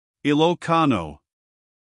Ilocano.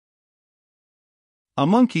 A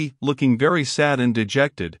monkey, looking very sad and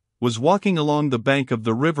dejected, was walking along the bank of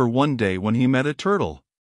the river one day when he met a turtle.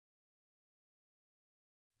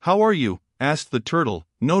 "How are you?" asked the turtle,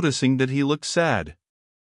 noticing that he looked sad.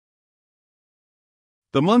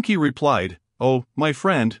 The monkey replied, "Oh, my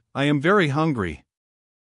friend, I am very hungry.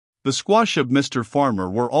 The squash of Mr. Farmer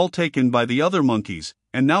were all taken by the other monkeys,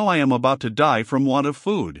 and now I am about to die from want of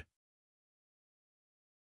food."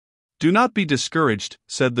 "Do not be discouraged,"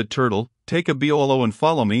 said the turtle, "take a biolo and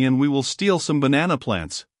follow me and we will steal some banana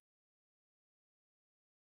plants."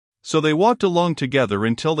 So they walked along together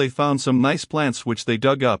until they found some nice plants which they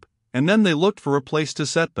dug up, and then they looked for a place to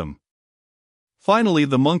set them. Finally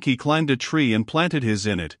the monkey climbed a tree and planted his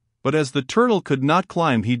in it, but as the turtle could not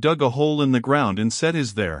climb he dug a hole in the ground and set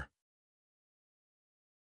his there.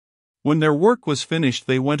 When their work was finished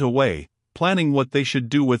they went away, planning what they should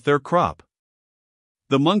do with their crop.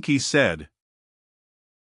 The monkey said,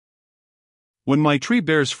 "When my tree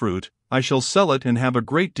bears fruit, I shall sell it and have a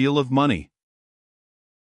great deal of money."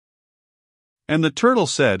 And the turtle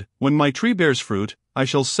said, "When my tree bears fruit, I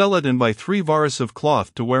shall sell it and buy 3 varas of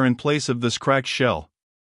cloth to wear in place of this cracked shell."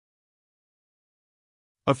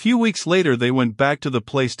 A few weeks later they went back to the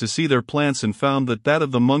place to see their plants and found that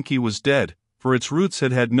of the monkey was dead, for its roots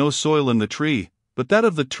had had no soil in the tree, but that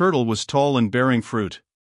of the turtle was tall and bearing fruit.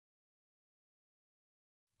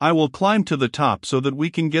 "I will climb to the top so that we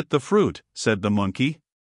can get the fruit," said the monkey.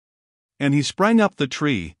 And he sprang up the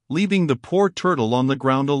tree, leaving the poor turtle on the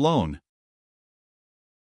ground alone.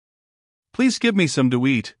 "Please give me some to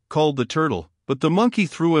eat," called the turtle, but the monkey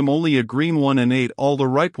threw him only a green one and ate all the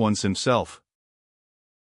ripe ones himself.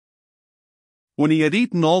 When he had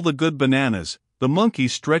eaten all the good bananas, the monkey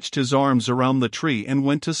stretched his arms around the tree and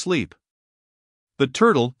went to sleep. The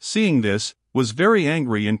turtle, seeing this, was very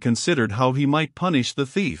angry and considered how he might punish the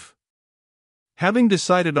thief. Having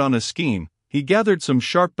decided on a scheme, he gathered some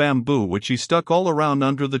sharp bamboo which he stuck all around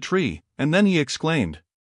under the tree, and then he exclaimed,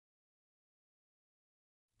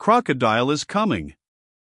 "Crocodile is coming!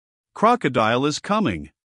 Crocodile is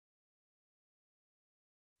coming!"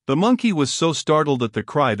 The monkey was so startled at the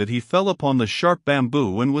cry that he fell upon the sharp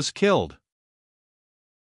bamboo and was killed.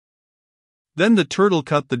 Then the turtle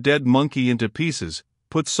cut the dead monkey into pieces,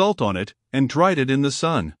 put salt on it, and dried it in the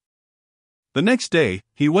sun. The next day,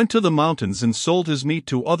 he went to the mountains and sold his meat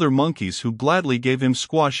to other monkeys who gladly gave him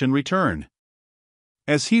squash in return.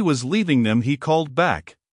 As he was leaving them he called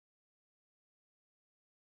back,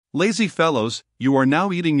 "Lazy fellows, you are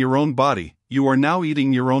now eating your own body, you are now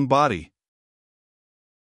eating your own body."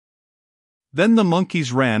 Then the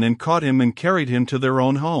monkeys ran and caught him and carried him to their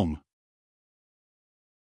own home.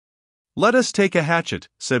 "Let us take a hatchet,"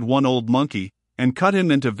 said one old monkey, and cut him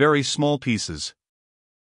into very small pieces.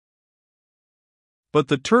 But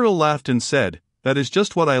the turtle laughed and said, "That is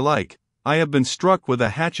just what I like, I have been struck with a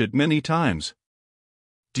hatchet many times.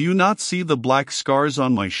 Do you not see the black scars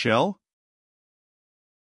on my shell?"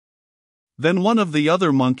 Then one of the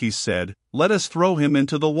other monkeys said, "Let us throw him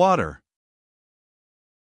into the water."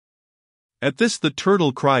 At this the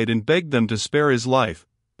turtle cried and begged them to spare his life,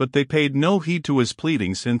 but they paid no heed to his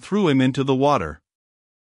pleadings and threw him into the water.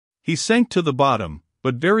 He sank to the bottom,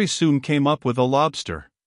 but very soon came up with a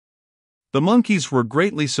lobster. The monkeys were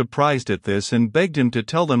greatly surprised at this and begged him to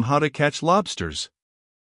tell them how to catch lobsters.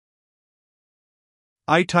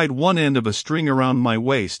 "I tied one end of a string around my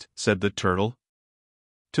waist," said the turtle.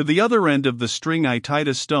 "To the other end of the string I tied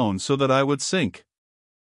a stone so that I would sink."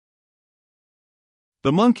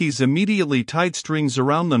 The monkeys immediately tied strings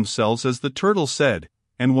around themselves as the turtle said,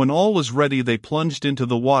 and when all was ready they plunged into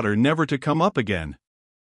the water never to come up again.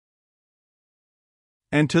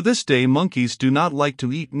 And to this day monkeys do not like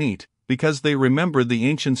to eat meat, because they remember the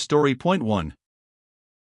ancient story. 1.